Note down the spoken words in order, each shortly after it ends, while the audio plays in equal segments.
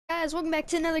Guys, welcome back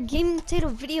to another Gaming Potato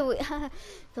video.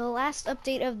 The last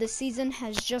update of the season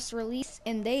has just released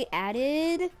and they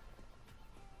added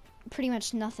pretty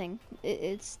much nothing.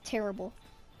 It's terrible.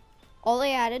 All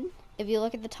they added, if you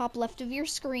look at the top left of your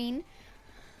screen,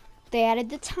 they added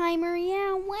the timer.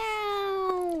 Yeah,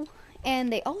 wow. And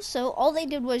they also, all they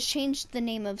did was change the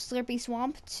name of Slurpy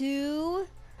Swamp to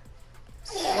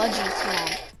Sludgy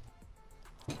Swamp.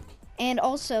 And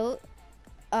also,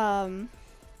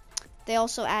 they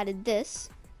also added this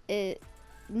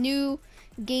new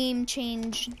game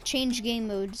change game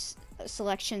modes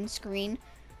selection screen.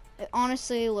 It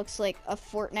honestly looks like a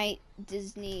Fortnite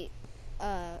Disney,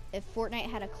 if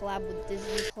Fortnite had a collab with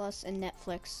Disney Plus and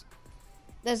Netflix.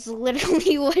 That's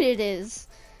literally what it is.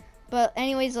 But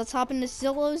anyways, let's hop into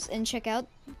Zillows and check out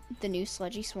the new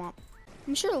Sludgy Swamp.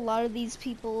 I'm sure a lot of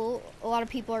people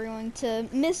are going to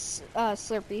miss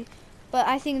Slurpy, but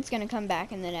I think it's going to come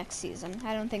back in the next season.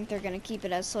 I don't think they're going to keep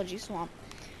it as Sludgy Swamp.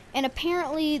 And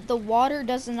apparently the water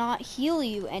does not heal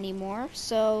you anymore,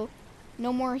 so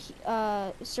no more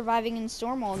surviving in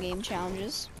Stormwall game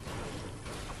challenges.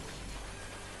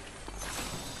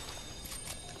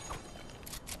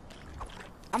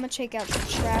 I'm going to check out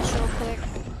the trash real quick.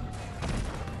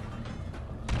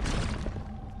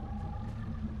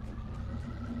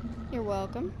 You're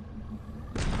welcome.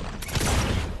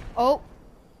 Oh.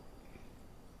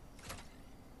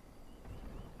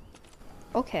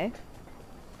 Okay.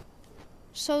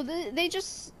 So they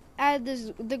just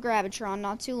added the Gravitron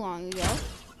not too long ago.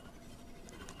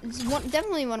 It's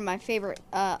definitely one of my favorite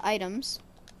items.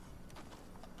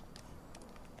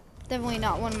 Definitely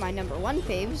not one of my #1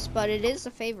 faves, but it is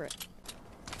a favorite.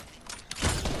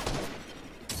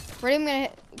 Ready? I'm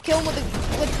gonna kill him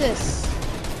with this.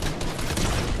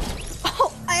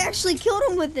 Oh, I actually killed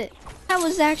him with it. That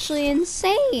was actually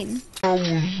insane. That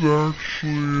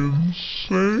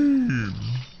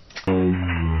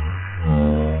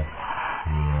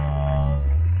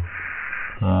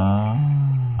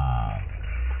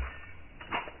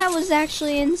was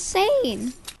actually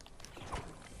insane.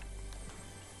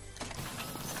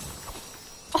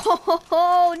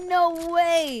 Oh, no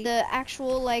way. The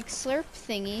actual, like, slurp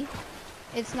thingy,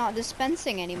 it's not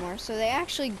dispensing anymore, so they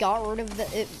actually got rid of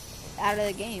it out of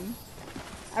the game.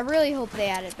 I really hope they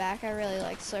add it back. I really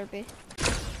like Slurpee.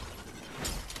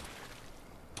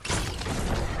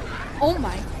 Oh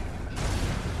my.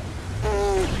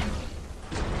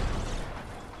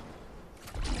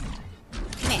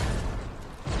 Man.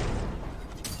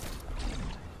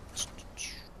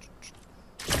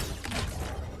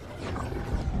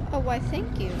 Oh, why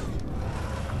thank you.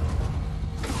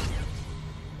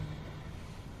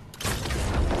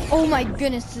 Oh my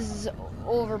goodness, this is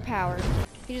overpowered.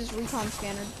 He just recon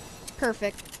scanned.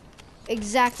 Perfect.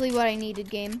 Exactly what I needed,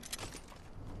 game.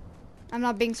 I'm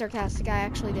not being sarcastic, I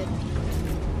actually did.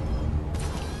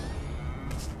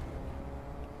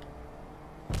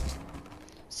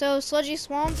 So, Sludgy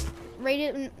Swamp,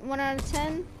 rated 1 out of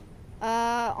 10.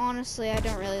 Honestly, I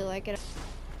don't really like it.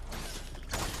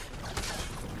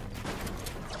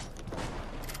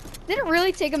 Did it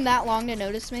really take him that long to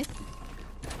notice me?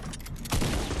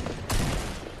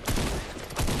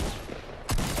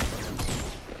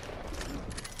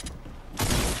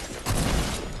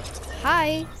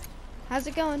 Hi, how's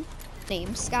it going?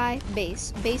 Name, sky,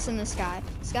 base, base in the sky,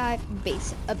 sky,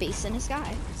 base, a base in the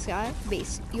sky, sky,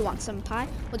 base. You want some pie?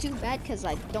 Well, too bad, because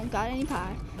I don't got any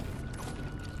pie.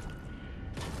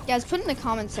 Guys, put in the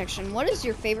comment section, what is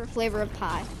your favorite flavor of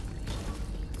pie?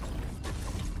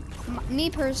 Me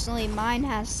personally, mine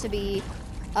has to be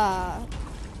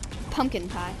pumpkin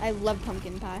pie. I love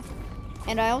pumpkin pie.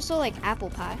 And I also like apple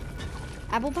pie.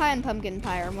 Apple pie and pumpkin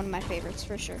pie are one of my favorites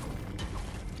for sure.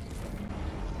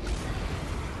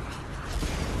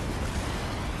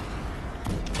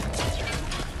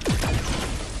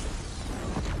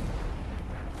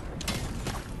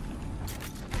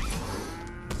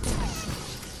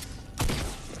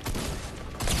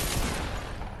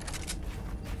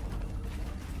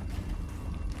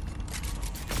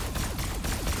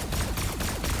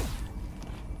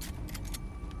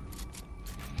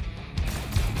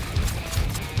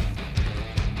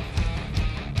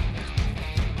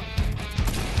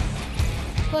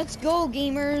 Let's go,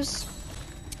 gamers.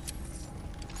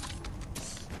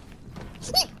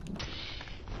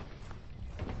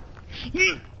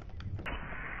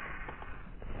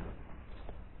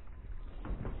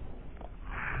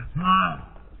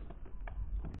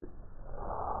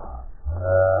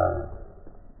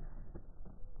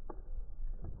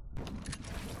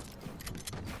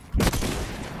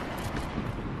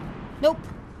 Nope.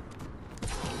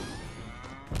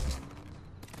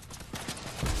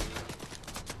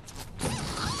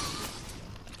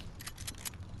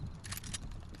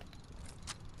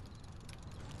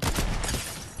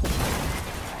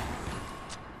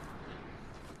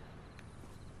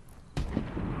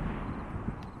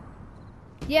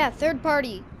 Yeah, third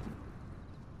party.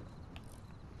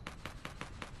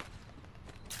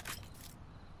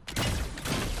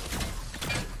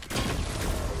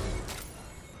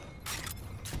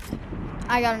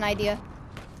 I got an idea.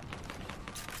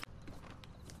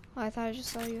 Oh, I thought I just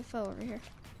saw a UFO over here.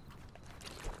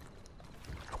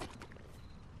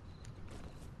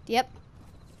 Yep.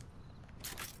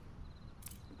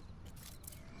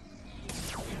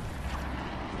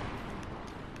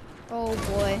 Oh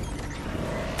boy.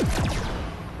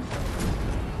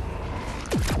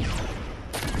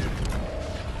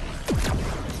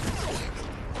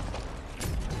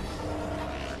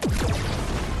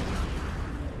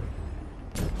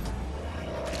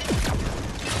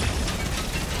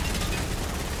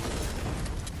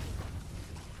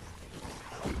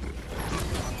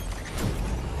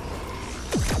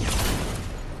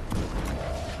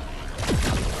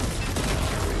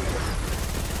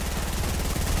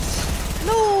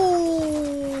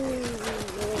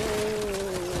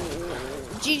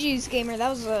 GG's gamer, that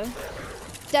was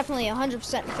definitely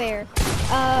 100% fair.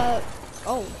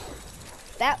 Oh,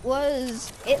 that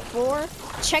was it for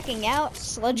checking out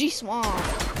Sludgy Swamp.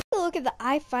 Look at the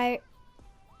iFire.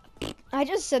 I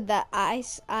just said that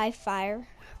iFire.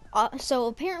 So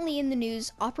apparently in the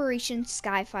news, Operation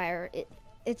Skyfire.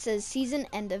 It says season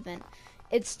end event.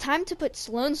 It's time to put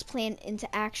Sloan's plan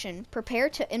into action. Prepare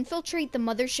to infiltrate the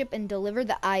mothership and deliver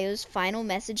the Io's final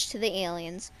message to the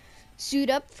aliens.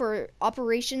 Suit up for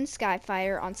Operation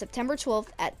Skyfire on September 12th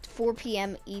at 4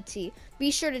 p.m. ET. Be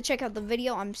sure to check out the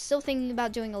video. I'm still thinking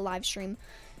about doing a live stream.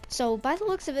 So by the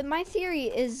looks of it, my theory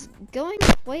is going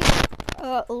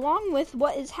along with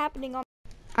what is happening on.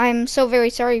 I'm so very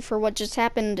sorry for what just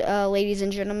happened, ladies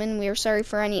and gentlemen. We are sorry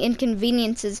for any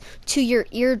inconveniences to your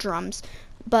eardrums.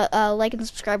 But like and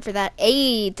subscribe for that.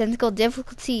 Technical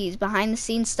difficulties, behind the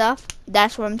scenes stuff.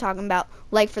 That's what I'm talking about.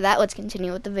 Like for that, let's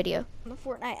continue with the video. On the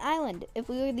Fortnite Island, if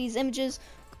we look at these images,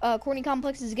 Courtney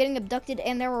Complex is getting abducted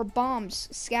and there are bombs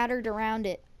scattered around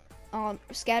it.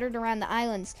 Scattered around the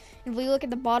islands. If we look at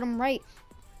the bottom right,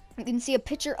 you can see a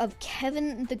picture of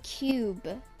Kevin the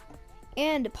Cube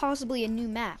and possibly a new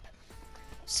map.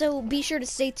 So be sure to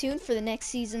stay tuned for the next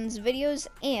season's videos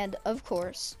and, of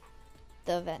course,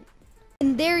 the event.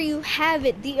 And there you have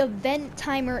it. The event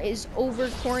timer is over.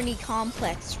 Courtney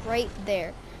Complex right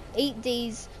there. 8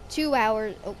 days, 2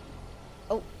 hours.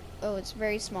 Oh, it's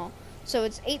very small. So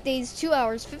it's 8 days, 2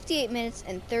 hours, 58 minutes,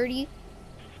 and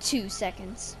 32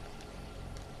 seconds.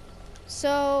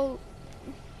 So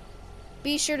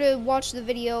be sure to watch the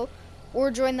video or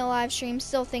join the live stream.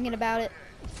 Still thinking about it.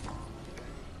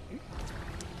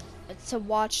 To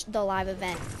watch the live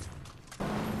event.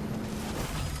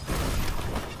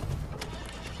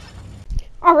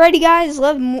 Alrighty guys,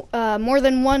 more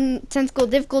than one technical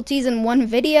difficulties in one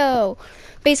video.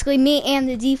 Basically me and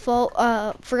the default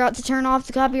forgot to turn off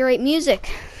the copyright music.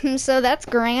 So that's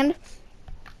grand.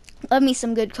 Love me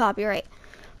some good copyright.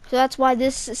 So that's why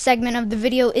this segment of the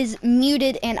video is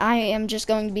muted and I am just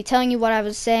going to be telling you what I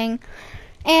was saying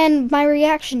and my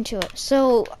reaction to it.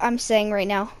 So I'm saying right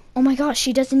now, oh my gosh,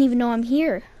 she doesn't even know I'm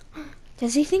here.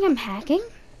 Does he think I'm hacking?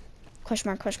 Question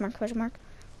mark, question mark, question mark.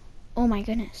 Oh my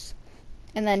goodness.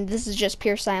 And then this is just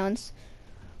pure silence.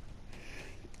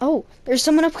 Oh, there's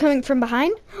someone upcoming from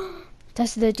behind.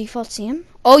 Does the default see him?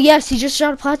 Oh yes, he just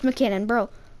shot a plasma cannon, bro.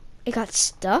 It got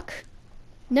stuck?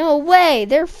 No way,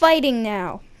 they're fighting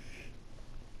now.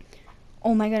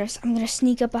 Oh my goodness, I'm gonna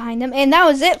sneak up behind them. And that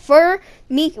was it for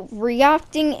me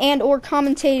reacting and or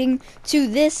commentating to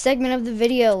this segment of the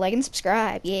video. Like and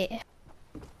subscribe, yeah.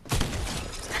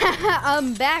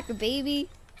 I'm back, baby.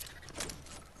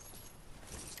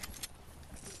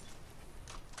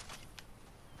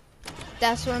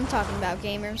 That's what I'm talking about,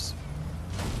 gamers.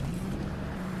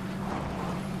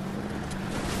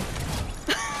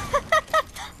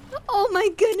 Oh my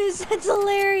goodness, that's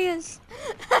hilarious.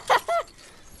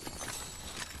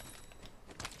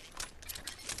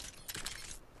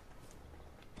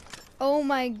 Oh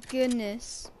my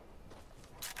goodness.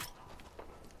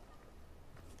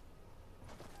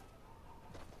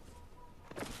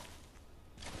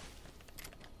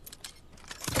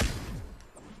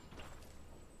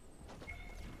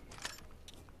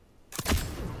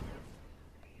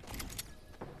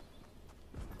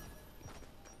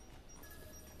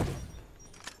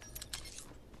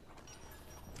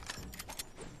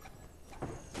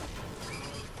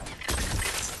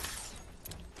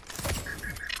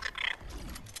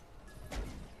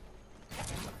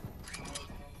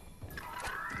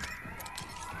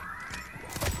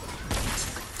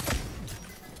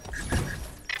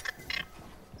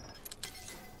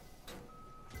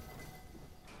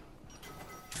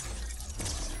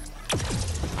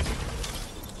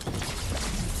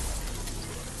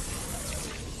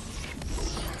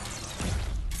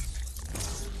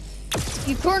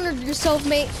 You cornered yourself,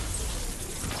 mate.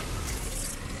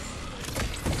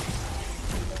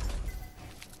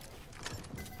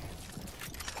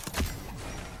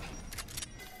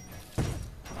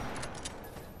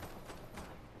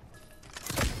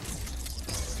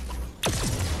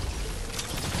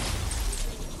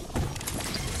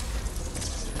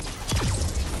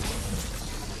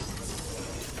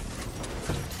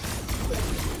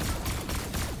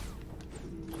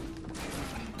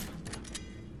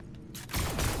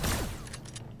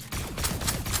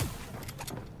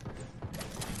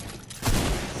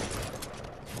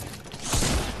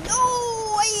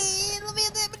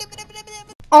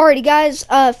 Alrighty guys,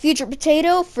 Future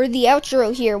Potato for the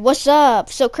outro here. What's up?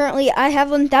 So currently I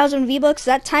have 1,000 V-Bucks.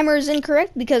 That timer is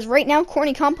incorrect because right now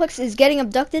Corny Complex is getting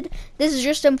abducted. This is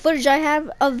just some footage I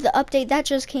have of the update that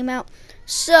just came out.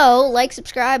 So, like,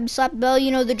 subscribe, slap the bell,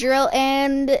 you know the drill,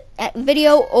 and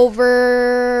video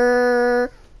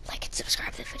over. Like and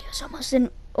subscribe, the video's almost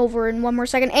over in 1 more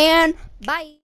second, and bye!